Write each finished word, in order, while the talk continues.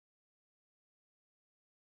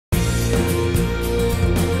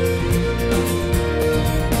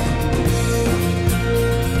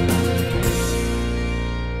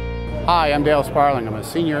Hi, I'm Dale Sparling. I'm a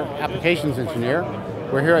Senior Applications Engineer.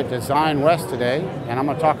 We're here at Design West today, and I'm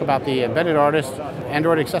going to talk about the Embedded Artist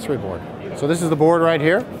Android accessory board. So this is the board right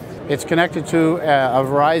here. It's connected to a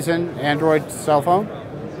Verizon Android cell phone,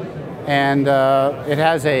 and it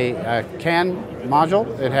has a CAN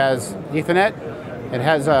module, it has Ethernet, it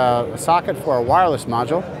has a socket for a wireless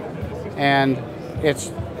module, and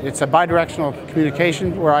it's a bidirectional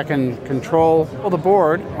communication where I can control the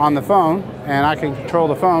board on the phone and I can control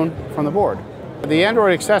the phone from the board. The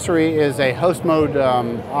Android accessory is a host mode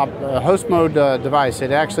device.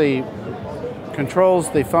 It actually controls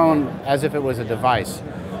the phone as if it was a device.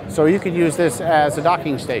 So you could use this as a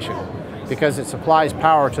docking station because it supplies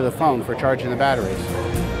power to the phone for charging the batteries.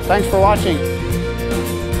 Thanks for watching.